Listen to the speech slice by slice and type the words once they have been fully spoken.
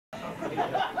We're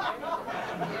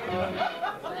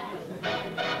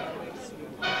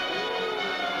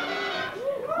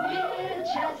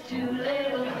just two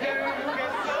little girls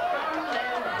from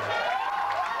Little Rock.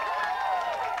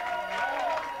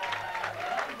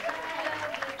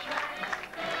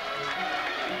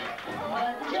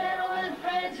 But the gentlemen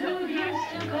friends who used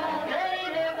to call, they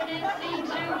never did seem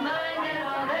to mind at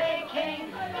all. They came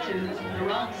to the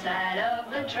wrong side of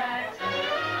the tracks.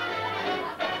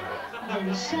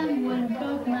 Then someone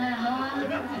broke my heart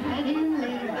in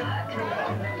Little Rock.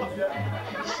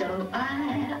 So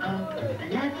I up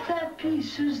and left the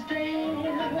pieces there.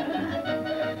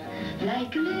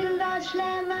 Like a little lost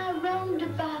lamb I roamed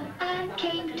about. I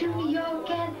came to New York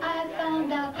and I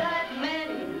found out that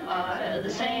men are the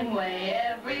same way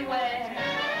everywhere.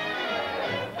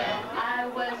 I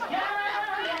was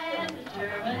young and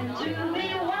determined to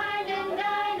be wine and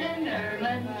dine and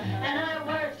ermine, and I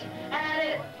worked at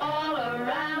it all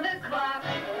around the clock.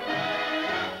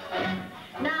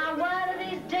 Now one of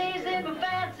these days in my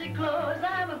fancy clothes,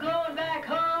 I'm going back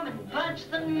home and punch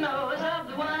the nose of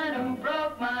the one who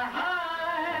broke my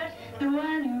heart. The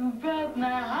one who broke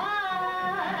my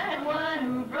heart. The one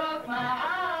who broke my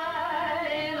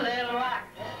heart in Little Rock.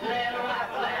 Little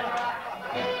Rock, Little Rock.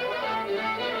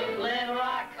 Little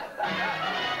Rock.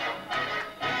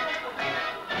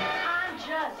 I'm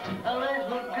just a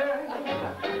little girl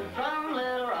from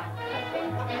Little Rock.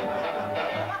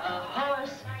 A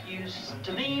horse used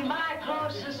to be my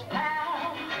closest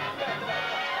pal.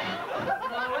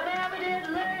 Though I never did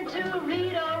learn to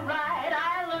read or write,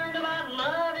 I learned about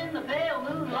love in the pale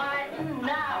moonlight, and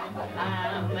now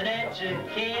I'm an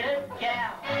educated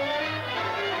gal.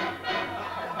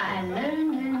 I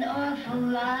learned an awful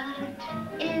lot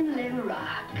in Little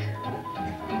Rock,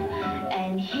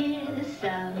 and here's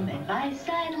some advice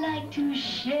I'd like to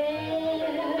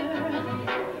share.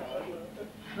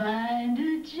 Find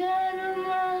a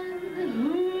gentleman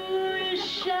who is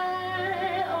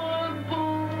shy or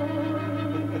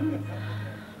bold,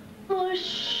 or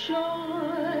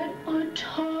short or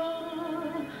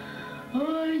tall,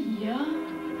 or young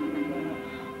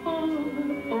or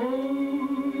old.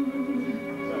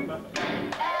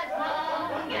 As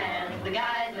long as the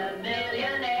guy's a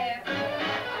millionaire,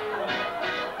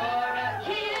 or a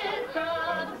kid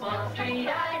from Wall Street,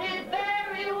 I did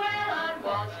very well on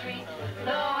Wall Street.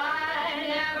 Though